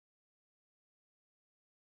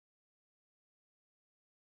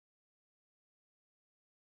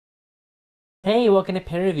Hey, welcome to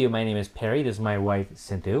Perry Review. My name is Perry. This is my wife,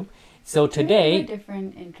 Sindhu. So We do a today,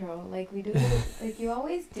 different intro. Like we do, like you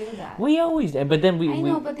always do that. we always, but then I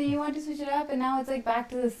know, but then you want to switch it up, and now it's like back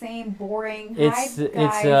to the same boring. Hi it's,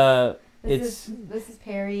 guys, it's, this is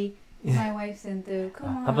Perry. This is my wife Sindhu.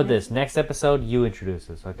 Come on. how about this? Next episode, you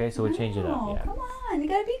introduce us, okay? So we'll change it up, No, yeah. come on. You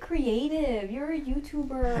gotta be creative. You're a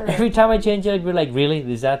YouTuber. Every time I change it, we're like, really?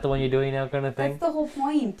 Is that the one you're doing now, kind of thing? That's the whole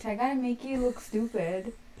point. I gotta make you look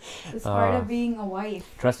stupid. It's part of being a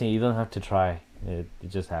wife. Trust me, you don't have to try. It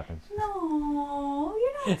just happens. No,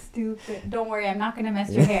 you're not stupid. Don't worry, I'm not gonna mess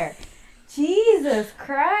your hair. Jesus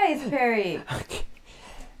Christ, Perry. Okay.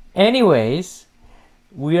 Anyways,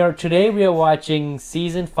 we are watching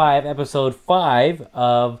season 5, episode 5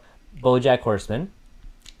 of Bojack Horseman.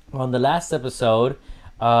 On the last episode,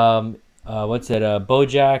 Bojack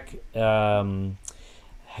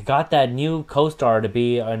got that new co-star to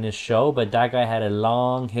be on his show, but that guy had a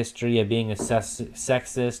long history of being a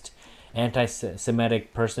sexist,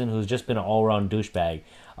 anti-Semitic person who's just been an all-around douchebag.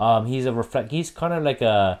 He's kind of like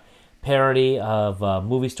a parody of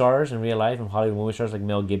movie stars in real life, and Hollywood movie stars like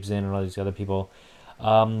Mel Gibson and all these other people.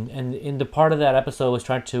 And in the part of that episode was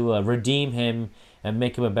trying to redeem him and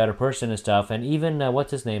make him a better person and stuff. And even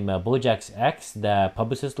Bojack's ex, the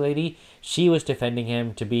publicist lady, she was defending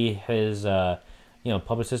him to be his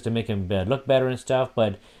publicist to make him look better and stuff.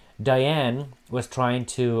 But Diane was trying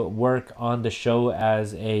to work on the show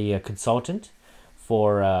as a consultant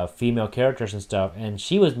for female characters and stuff, and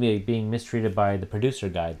she was being mistreated by the producer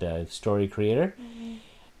guy, the story creator.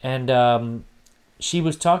 And she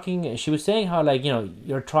was saying how, like,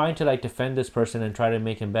 you're trying to like defend this person and try to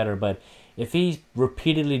make him better, but if he's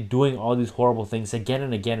repeatedly doing all these horrible things again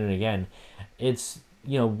and again and again, it's,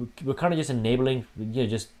 we're kind of just enabling,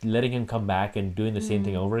 just letting him come back and doing the same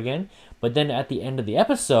thing over again. But then at the end of the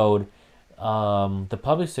episode, the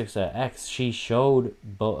publicist ex, she showed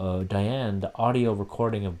Diane the audio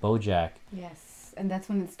recording of Bojack. Yes, and that's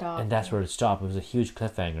when it stopped. And that's where it stopped. It was a huge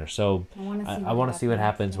cliffhanger. So I want to see what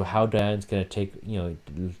happens with how Diane's gonna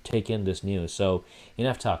take in this news. So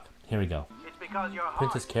enough talk. Here we go. It's because your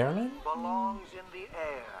Princess Carolyn? belongs in the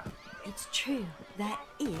air. It's true. That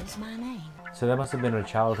is my name. So that must have been her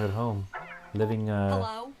childhood home, living.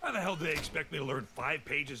 Hello? How the hell do they expect me to learn 5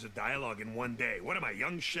 pages of dialogue in one day? What am I,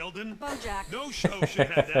 young Sheldon? Bojack. No show should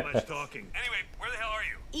have that much talking. Anyway, where the hell are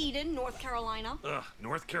you? Eden, North Carolina. Ugh,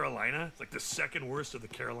 North Carolina? It's like the second worst of the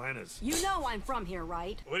Carolinas. You know I'm from here,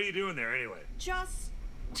 right? What are you doing there anyway? Just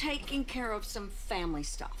taking care of some family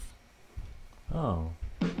stuff. Oh,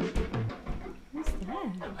 Who's that?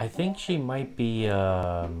 I think she might be.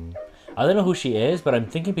 I don't know who she is, but I'm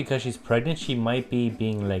thinking because she's pregnant, she might be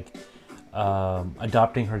being like.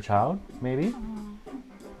 Adopting her child, maybe.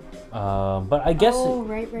 But I guess. Oh,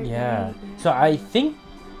 right. Yeah. So I think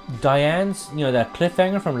Diane's, that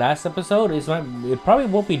cliffhanger from last episode it probably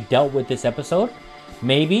won't be dealt with this episode,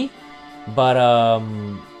 maybe. But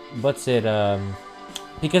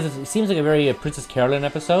because it seems like a very Princess Carolyn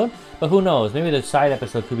episode. But who knows? Maybe the side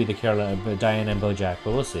episode could be the Diane and Bojack.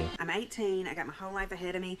 But we'll see. I'm 18, I got my whole life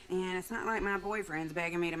ahead of me, and it's not like my boyfriend's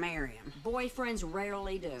begging me to marry him. Boyfriends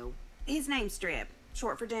rarely do. His name's Strip,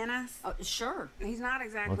 short for Dennis. Sure. He's not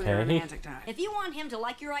exactly Okay. a romantic type. If you want him to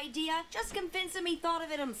like your idea, just convince him he thought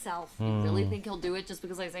of it himself. Hmm. Really think he'll do it just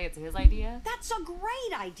because I say it's his idea? That's a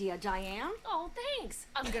great idea, Diane. Oh, thanks.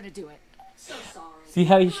 I'm gonna do it. So sorry. See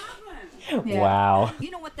how you. Yeah. Wow. You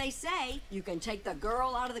know what they say, you can take the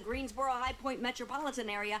girl out of the Greensboro High Point metropolitan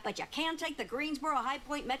area, but you can't take the Greensboro High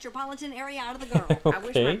Point metropolitan area out of the girl. I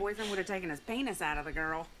wish my Okay. boyfriend would have taken his penis out of the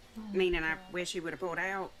girl. Meaning I wish he would have pulled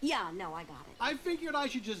out. Yeah, no, I got it. I figured I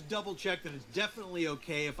should just double check that it's definitely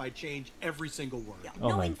okay if I change every single word. Oh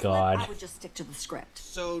my Knowing God. Flip, I would just stick to the script.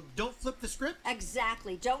 So don't flip the script?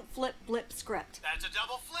 Exactly. Don't flip script. That's a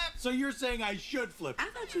double flip. So you're saying I should flip I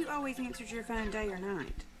thought you always answered your phone day or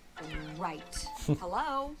night. Right.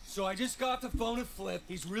 Hello? So I just got the phone to Flip.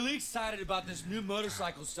 He's really excited about this new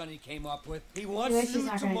motorcycle stunt he came up with. He wants Like to she's do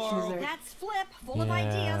it not gonna choose tomorrow. her. That's Flip, full of Yeah.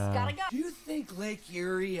 ideas. Gotta go. Do you think Lake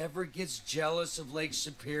Erie ever gets jealous of Lake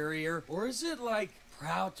Superior? Or is it like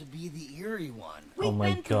proud to be the Erie one? We've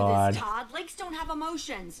my been through God. this, Todd. Lakes don't have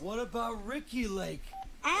emotions. What about Ricky Lake?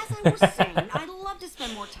 As I was saying, I'd love to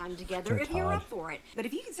spend more time together if you're Todd. up for it. But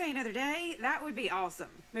if you can stay another day, that would be awesome.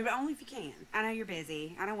 But only if you can. I know you're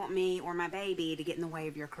busy. I don't want me or my baby to get in the way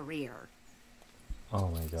of your career. Oh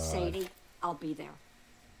my God. Sadie, I'll be there.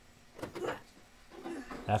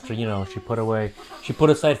 After she put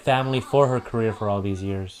aside family for her career for all these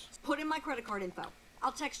years. Put in my credit card info.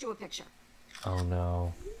 I'll text you a picture. Oh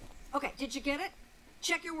no. Okay, did you get it?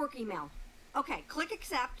 Check your work email. Okay, click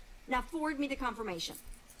accept. Now forward me the confirmation.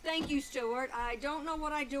 Thank you, Stuart. I don't know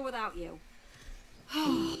what I'd do without you.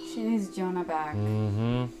 She needs Jonah back.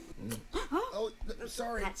 Mm-hmm. Oh,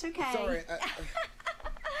 sorry. That's okay. Sorry.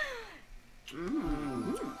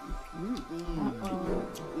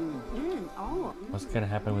 Oh. What's gonna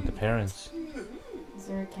happen with the parents? Is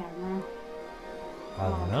there a camera? I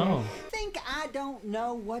don't know. Think I don't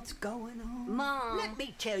know what's going on? Mom. Let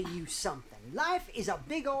me tell you something. Life is a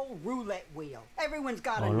big old roulette wheel. Everyone's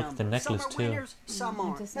got Oh, a look number. at the necklace, some are too. winners, some I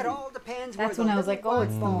aren't. just- It all depends That's where when the I was like, oh,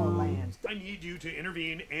 it's ball the- lands. I need you to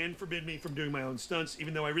intervene and forbid me from doing my own stunts,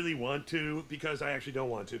 even though I really want to, because I actually don't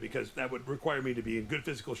want to, because that would require me to be in good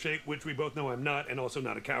physical shape, which we both know I'm not, and also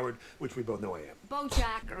not a coward, which we both know I am.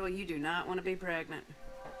 Bojack. Girl, you do not want to be pregnant.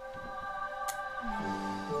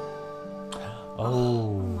 Oh.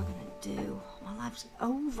 What am I gonna do? My life's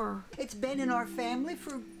over. It's been in our family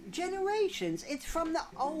for generations. It's from the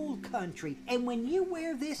old country. And when you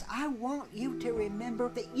wear this, I want you to remember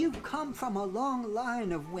that you've come from a long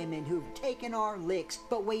line of women who've taken our licks,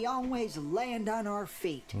 but we always land on our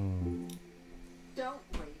feet. Don't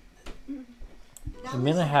we? It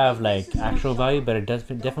may not have like actual value, but it does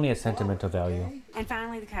definitely has sentimental value. And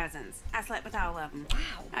finally, the cousins. I slept with all of them. Wow.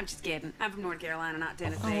 I'm just kidding. I'm from North Carolina, not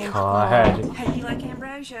Tennessee. God. Hope you like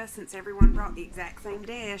ambrosia, since everyone brought the exact same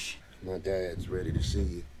dish. My dad's ready to see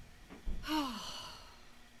you.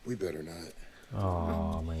 We better not.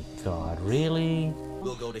 Oh my God, really?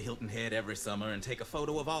 We'll go to Hilton Head every summer and take a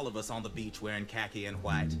photo of all of us on the beach wearing khaki and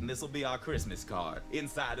white. And this'll be our Christmas card.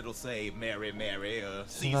 Inside it'll say, Merry, Merry,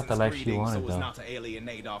 season's the life she greetings, wanted, so as though. not to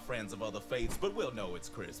alienate our friends of other faiths, but we'll know it's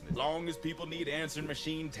Christmas. As long as people need answering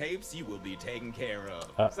machine tapes, you will be taken care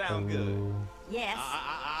of. Sound good? Yes.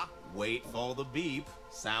 Wait for the beep.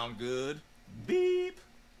 Sound good? Beep.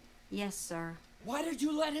 Yes, sir. Why did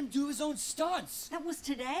you let him do his own stunts? That was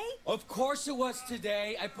today? Of course it was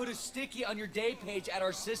today. I put a sticky on your day page at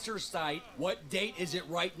our sister site. What date is it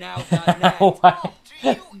right now? What? Do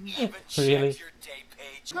you even Really? check your day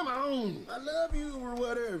page? Come on. I love you or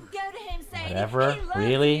whatever. Go to him, Sadie. Whatever? He loves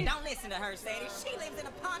Really? you. Don't listen to her, Sadie. She lives in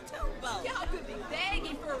a pontoon boat. Y'all could be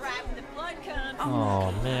begging for a ride when the flood comes.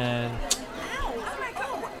 Oh man.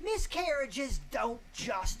 Miscarriages don't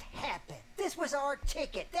just happen. This was our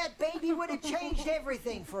ticket. That baby would have changed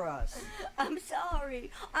everything for us. I'm sorry.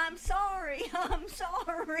 I'm sorry. I'm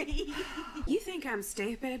sorry. You think I'm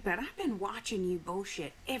stupid, but I've been watching you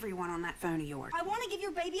bullshit everyone on that phone of yours. I want to give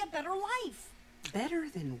your baby a better life. Better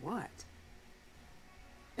than what?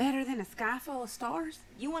 Better than a sky full of stars?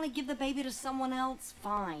 You want to give the baby to someone else?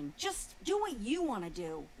 Fine. Just do what you want to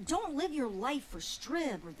do. Don't live your life for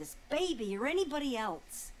Strib or this baby or anybody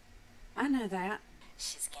else. I know that.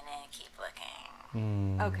 She's gonna keep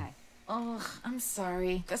looking. Okay. Ugh, I'm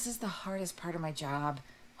sorry. This is the hardest part of my job.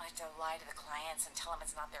 I have to lie to the clients and tell them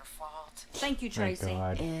it's not their fault. Thank you, Tracy.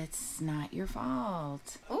 God. It's not your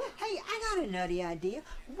fault. Hey, I got a nutty idea.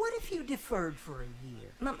 What if you deferred for a year?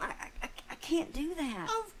 Mom, I can't do that.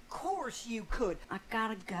 Of course you could. I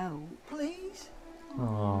gotta go. Please?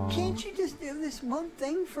 Oh. Can't you just do this one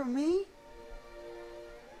thing for me?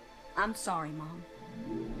 I'm sorry, Mom.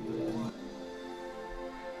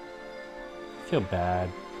 I feel bad,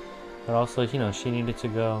 but also she needed to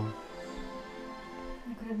go.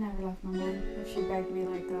 I could have never left my mom if she begged me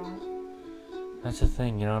like that. That's the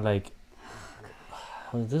thing, like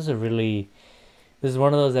this is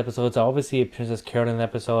one of those episodes, obviously a Princess Carolyn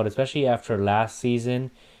episode, especially after last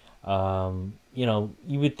season. You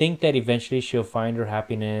would think that eventually she'll find her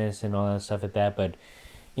happiness and all that stuff like that, but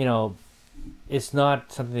it's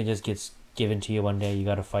not something that just gets given to you one day. You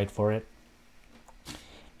got to fight for it.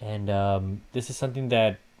 And this is something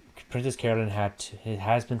that Princess Carolyn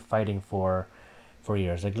has been fighting for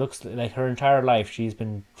years. Looks like her entire life she's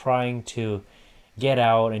been trying to get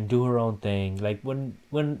out and do her own thing. Like when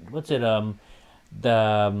what's it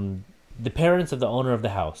the parents of the owner of the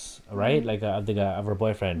house, right? Like of her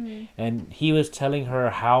boyfriend, and he was telling her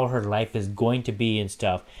how her life is going to be and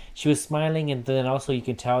stuff. She was smiling, and then also you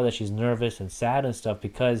can tell that she's nervous and sad and stuff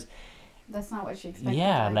because that's not what she expected.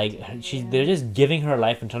 Yeah, they're just giving her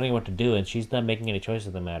life and telling her what to do, and she's not making any choices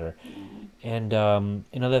in the matter. And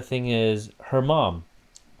another thing is her mom.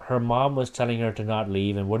 Her mom was telling her to not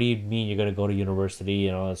leave, and what do you mean you're gonna go to university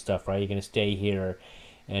and all that stuff, right? You're gonna stay here,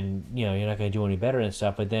 and you're not gonna do any better and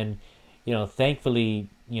stuff. But then, thankfully,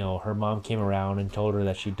 her mom came around and told her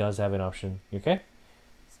that she does have an option. You okay?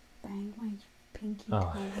 Bang my pinky toe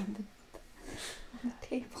on the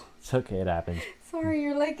table. It's okay, it happens. Sorry,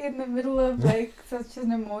 you're in the middle of such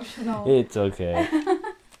an emotional. It's okay.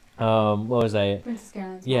 What was I? Princess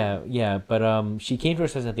Carolyn's mom. Yeah, but she came to her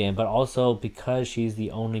senses at the end, but also because she's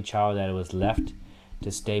the only child that was left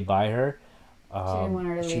to stay by her, didn't want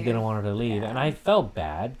her to she leave. didn't want her to leave, and I felt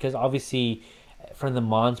bad because obviously, from the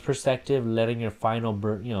mom's perspective, letting your final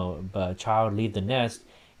child leave the nest,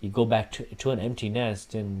 you go back to an empty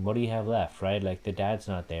nest, and what do you have left, right? Like the dad's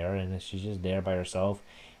not there, and she's just there by herself,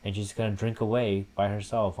 and she's gonna drink away by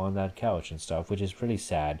herself on that couch and stuff, which is pretty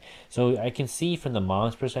sad. So I can see from the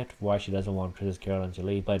mom's perspective why she doesn't want Princess Carolyn to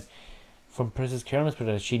leave, but from Princess Carolyn's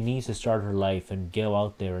perspective, she needs to start her life and go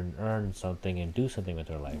out there and earn something and do something with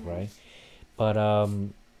her life, right? But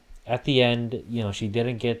at the end, she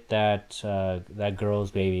didn't get that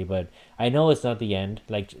girl's baby, but I know it's not the end.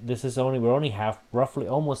 Like we're only roughly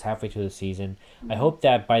almost halfway through the season. I hope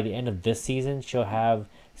that by the end of this season she'll have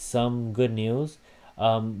some good news.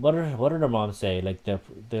 What did her mom say? Like the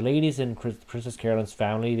ladies in Princess Carolyn's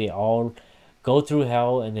family, they all go through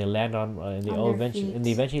hell and they land on they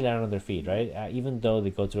eventually land on their feet, right? Even though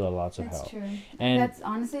they go through lots of hell. That's true. And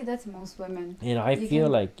that's most women. I feel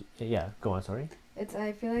like go on, sorry.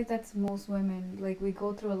 I feel like that's most women. Like we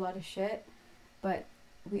go through a lot of shit, but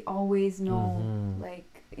we always know,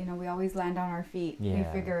 we always land on our feet. Yeah. We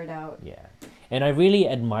figure it out. Yeah. And I really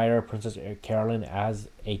admire Princess Carolyn as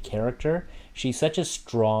a character. She's such a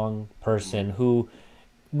strong person who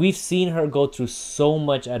we've seen her go through so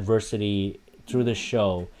much adversity through the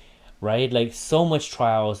show, right? Like so much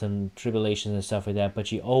trials and tribulations and stuff like that, but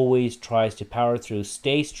she always tries to power through,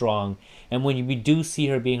 stay strong. And when we do see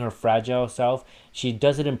her being her fragile self, she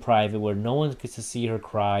does it in private where no one gets to see her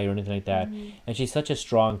cry or anything like that. And she's such a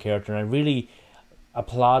strong character, and I really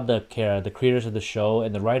applaud the creators of the show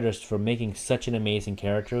and the writers for making such an amazing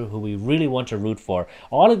character who we really want to root for.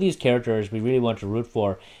 All of these characters we really want to root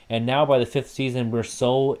for, and now by the 5th season we're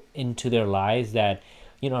so into their lives that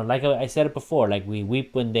like I said it before, like we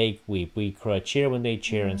weep when they weep, we cheer when they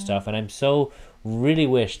cheer and stuff. And I'm so really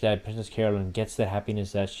wish that Princess Carolyn gets the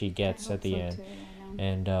happiness that she gets at the end.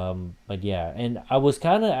 And but yeah, and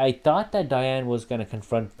I thought that Diane was gonna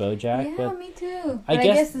confront Bojack. Yeah, but me too. But I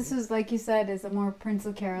guess this was, like you said, is a more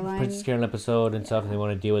Princess Carolyn episode and stuff, and they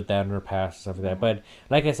want to deal with that in her past and stuff like that. But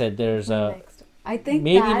like I said, there's I think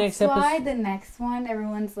maybe that's why the next one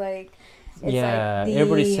everyone's like.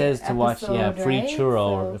 Everybody says to watch Free right?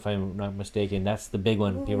 Churro, if I'm not mistaken. That's the big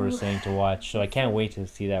one people are saying to watch. So I can't wait to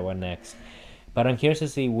see that one next. But I'm curious to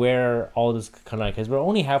see where all this kind of, because we're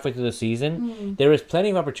only halfway through the season. There is plenty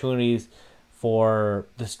of opportunities for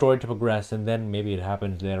the story to progress, and then maybe it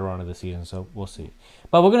happens later on in the season. So we'll see.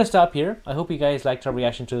 But we're gonna stop here. I hope you guys liked our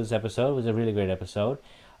reaction to this episode. It was a really great episode.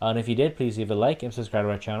 And if you did, please leave a like and subscribe to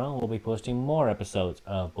our channel. We'll be posting more episodes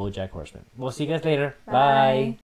of Bojack Horseman. We'll see you guys later. Bye.